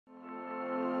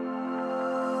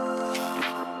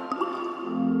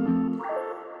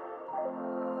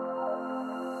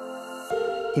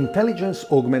Intelligence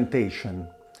augmentation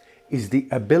is the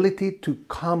ability to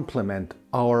complement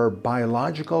our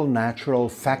biological natural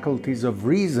faculties of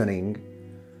reasoning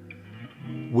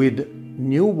with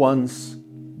new ones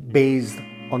based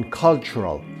on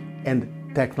cultural and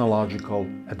technological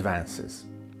advances.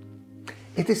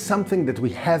 It is something that we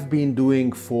have been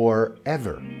doing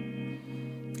forever.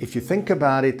 If you think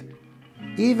about it,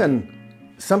 even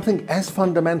something as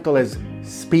fundamental as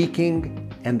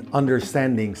speaking and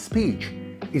understanding speech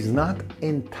is not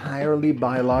entirely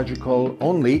biological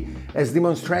only, as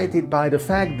demonstrated by the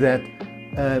fact that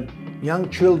young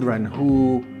children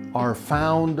who are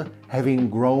found having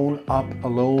grown up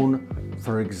alone,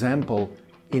 for example,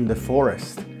 in the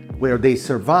forest, where they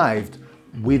survived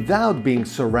without being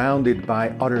surrounded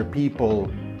by other people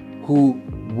who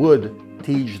would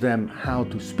teach them how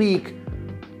to speak,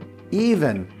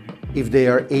 even if they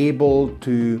are able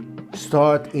to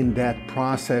start in that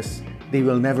process, they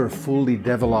will never fully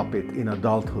develop it in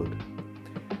adulthood.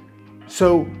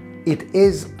 So it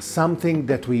is something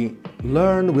that we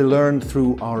learn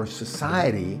through our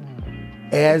society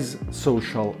as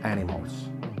social animals.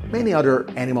 Many other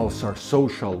animals are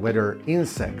social, whether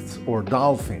insects or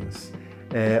dolphins,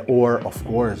 or of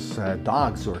course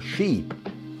dogs or sheep,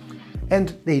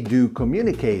 and they do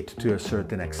communicate to a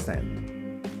certain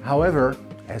extent. However,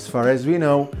 as far as we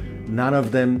know, none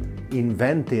of them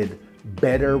invented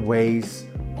better ways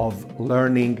of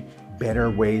learning, better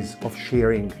ways of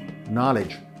sharing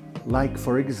knowledge, like,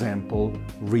 for example,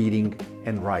 reading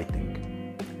and writing.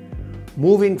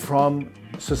 Moving from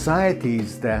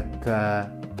societies that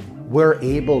were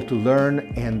able to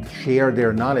learn and share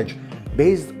their knowledge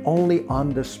based only on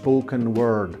the spoken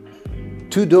word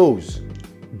to those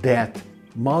that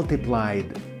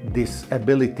multiplied this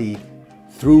ability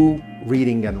through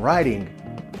reading and writing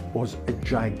was a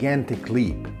gigantic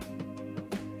leap.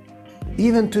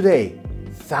 Even today,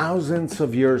 thousands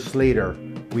of years later,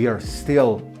 we are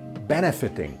still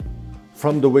benefiting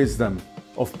from the wisdom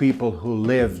of people who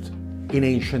lived in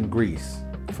ancient Greece,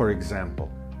 for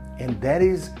example. And that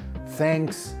is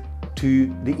thanks to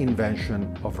the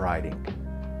invention of writing.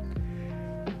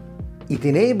 It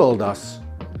enabled us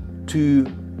to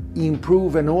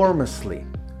improve enormously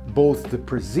both the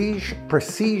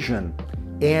precision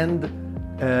and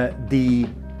the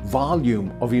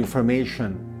volume of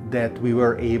information that we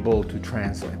were able to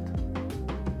translate.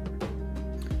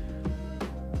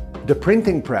 The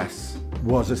printing press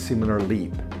was a similar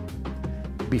leap.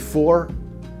 Before,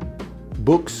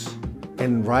 books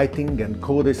and writing and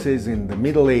codices in the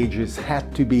Middle Ages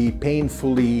had to be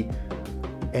painfully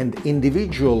and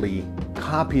individually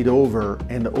copied over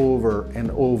and over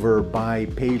and over by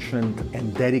patient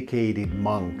and dedicated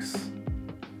monks.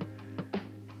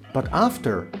 But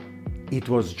after, it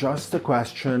was just a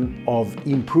question of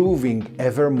improving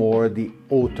ever more the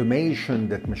automation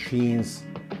that machines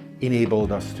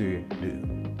enabled us to do.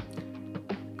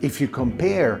 If you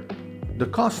compare the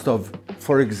cost of,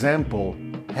 for example,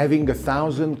 having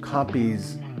 1,000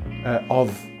 copies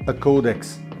of a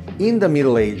codex in the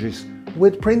Middle Ages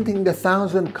with printing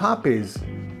 1,000 copies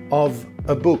of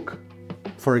a book,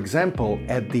 for example,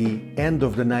 at the end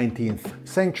of the 19th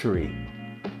century,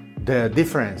 the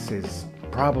difference is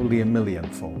probably a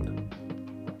millionfold.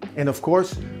 And of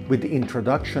course, with the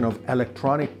introduction of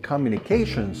electronic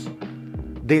communications,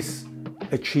 this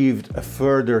achieved a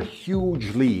further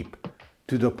huge leap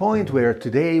to the point where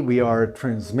today we are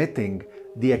transmitting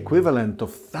the equivalent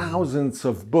of thousands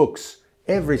of books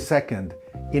every second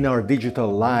in our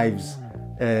digital lives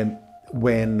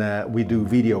when we do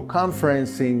video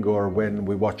conferencing or when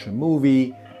we watch a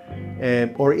movie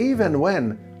or even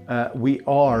when we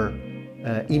are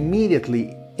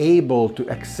immediately able to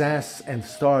access and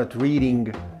start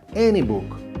reading any book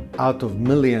out of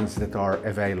millions that are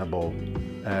available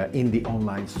in the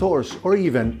online stores or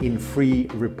even in free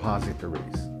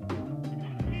repositories.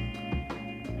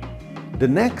 The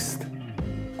next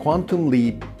quantum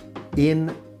leap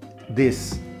in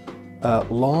this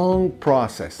long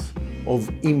process of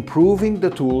improving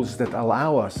the tools that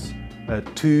allow us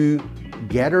to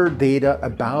gather data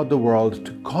about the world,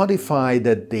 to codify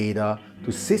that data,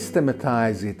 to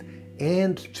systematize it,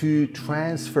 and to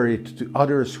transfer it to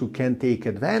others who can take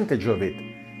advantage of it,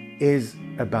 is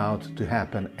about to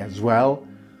happen as well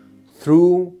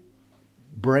through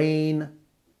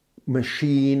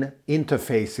brain-machine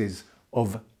interfaces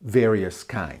of various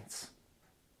kinds.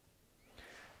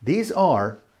 These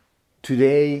are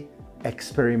today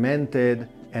experimented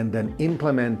and then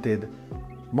implemented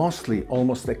mostly,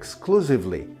 almost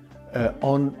exclusively,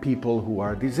 on people who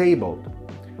are disabled,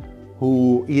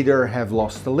 who either have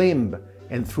lost a limb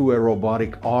and through a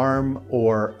robotic arm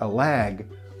or a leg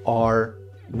are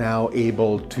now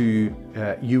able to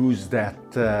use that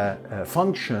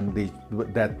function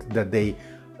that they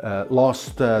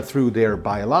lost through their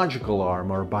biological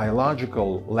arm or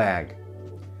biological leg.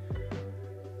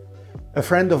 A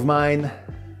friend of mine,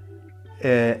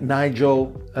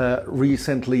 Nigel,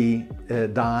 recently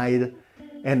died,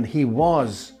 and he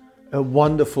was a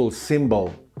wonderful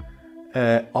symbol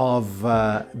of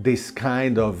this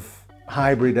kind of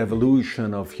hybrid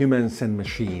evolution of humans and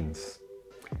machines.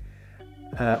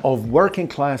 Of working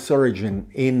class origin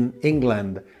in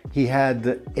England, he had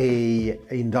an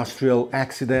industrial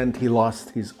accident, he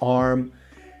lost his arm,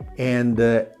 and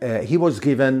he was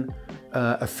given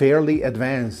a fairly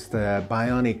advanced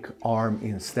bionic arm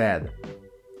instead.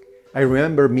 I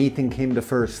remember meeting him the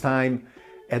first time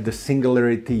at the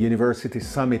Singularity University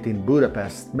Summit in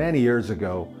Budapest many years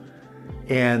ago,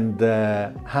 and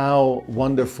how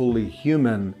wonderfully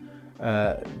human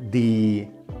the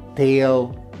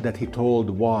tale that he told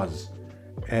was,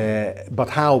 but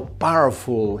how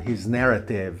powerful his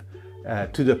narrative,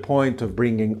 to the point of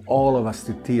bringing all of us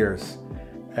to tears,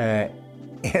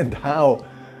 and how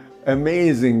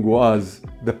amazing was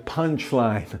the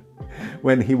punchline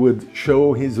when he would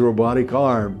show his robotic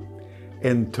arm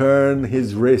and turn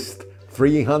his wrist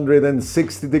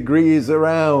 360 degrees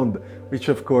around, which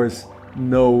of course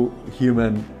no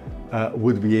human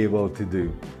would be able to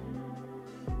do.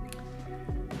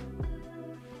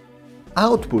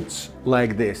 Outputs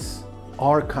like this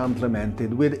are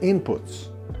complemented with inputs,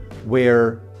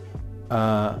 where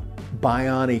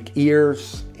bionic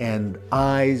ears and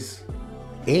eyes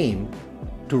aim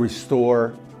to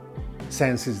restore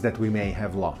senses that we may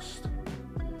have lost.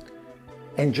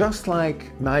 And just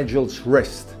like Nigel's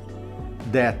wrist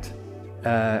that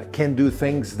can do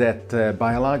things that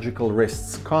biological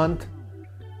wrists can't,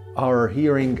 our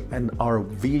hearing and our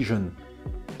vision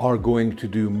are going to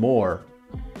do more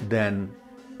than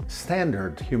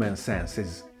standard human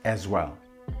senses as well.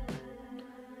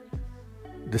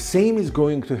 The same is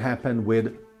going to happen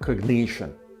with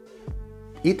cognition.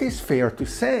 It is fair to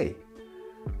say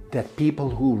that people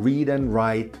who read and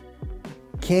write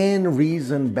can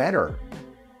reason better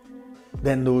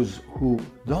than those who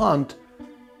don't,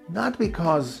 not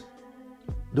because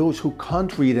those who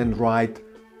can't read and write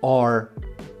are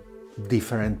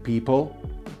different people,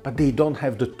 but they don't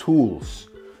have the tools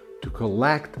to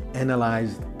collect,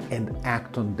 analyze, and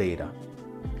act on data.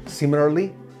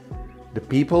 Similarly, the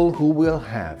people who will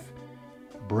have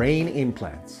brain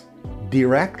implants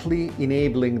directly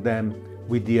enabling them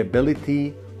with the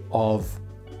ability of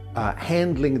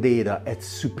handling data at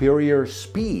superior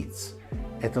speeds,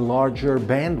 at a larger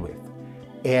bandwidth,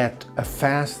 at a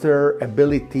faster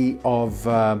ability of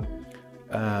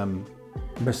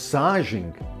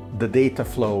massaging the data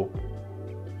flow,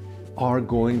 are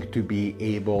going to be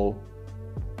able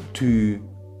to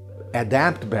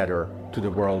adapt better to the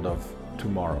world of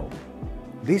tomorrow.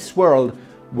 This world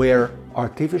where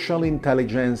artificial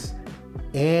intelligence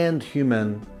and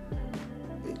human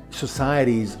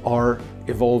societies are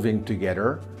evolving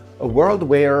together, a world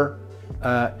where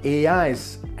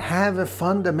AIs have a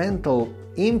fundamental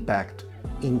impact,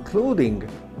 including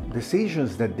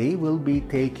decisions that they will be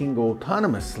taking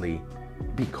autonomously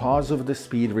because of the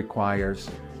speed required,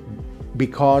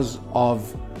 because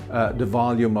of the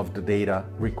volume of the data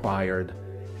required.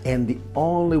 And the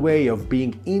only way of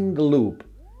being in the loop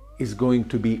is going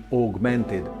to be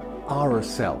augmented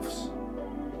ourselves.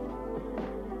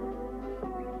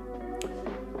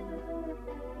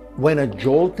 When a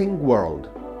jolting world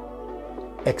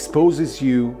exposes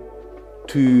you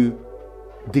to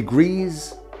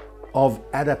degrees of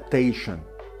adaptation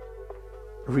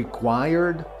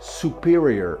required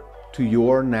superior to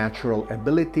your natural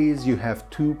abilities, you have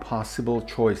two possible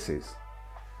choices: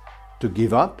 to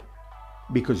give up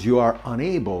because you are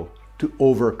unable to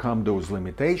overcome those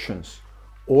limitations,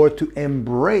 or to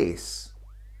embrace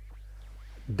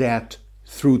that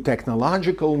through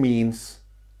technological means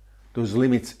those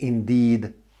limits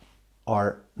indeed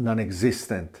are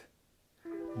non-existent,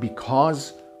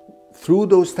 because through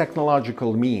those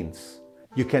technological means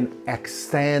you can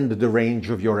extend the range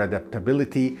of your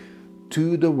adaptability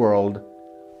to the world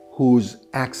whose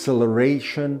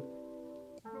acceleration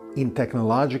in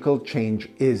technological change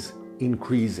is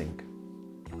increasing.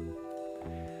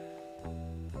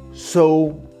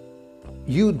 So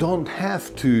you don't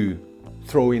have to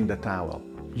throw in the towel.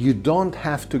 You don't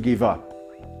have to give up.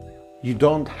 You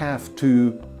don't have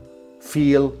to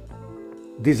feel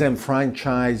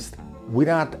disenfranchised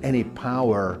without any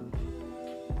power.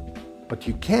 But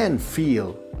you can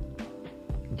feel,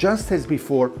 just as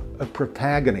before, a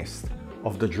protagonist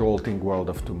of the jolting world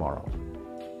of tomorrow.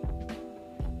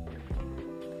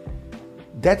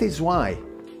 That is why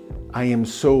I am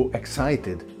so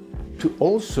excited to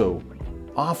also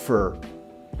offer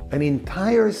an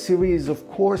entire series of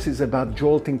courses about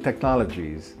jolting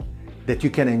technologies that you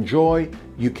can enjoy,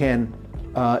 you can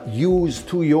use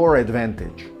to your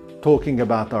advantage, talking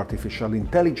about artificial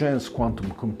intelligence,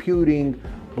 quantum computing,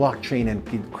 blockchain and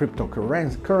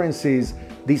cryptocurrencies,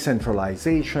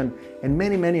 decentralization, and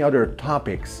many, many other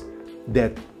topics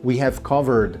that we have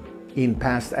covered in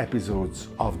past episodes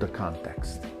of the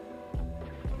context.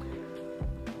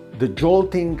 The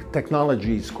Jolting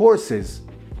Technologies courses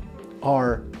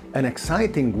are an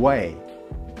exciting way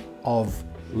of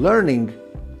learning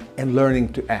and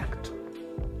learning to act.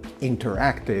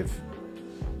 Interactive,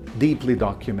 deeply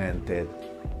documented,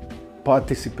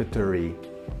 participatory,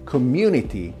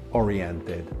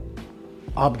 community-oriented,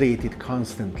 updated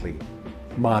constantly,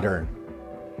 modern.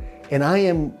 And I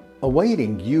am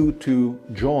awaiting you to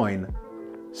join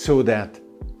so that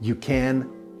you can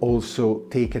also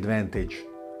take advantage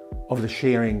of the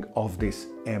sharing of this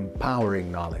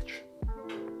empowering knowledge.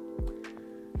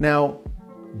 Now,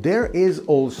 there is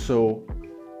also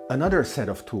another set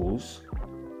of tools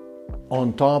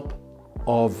on top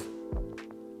of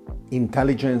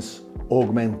intelligence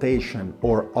augmentation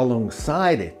or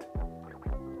alongside it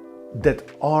that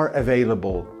are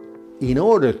available in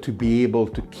order to be able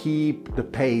to keep the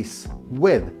pace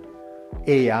with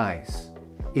AIs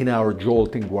in our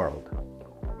jolting world.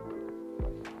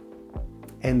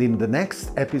 And in the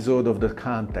next episode of The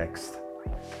Context,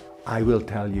 I will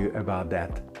tell you about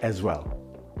that as well.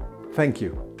 Thank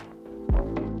you.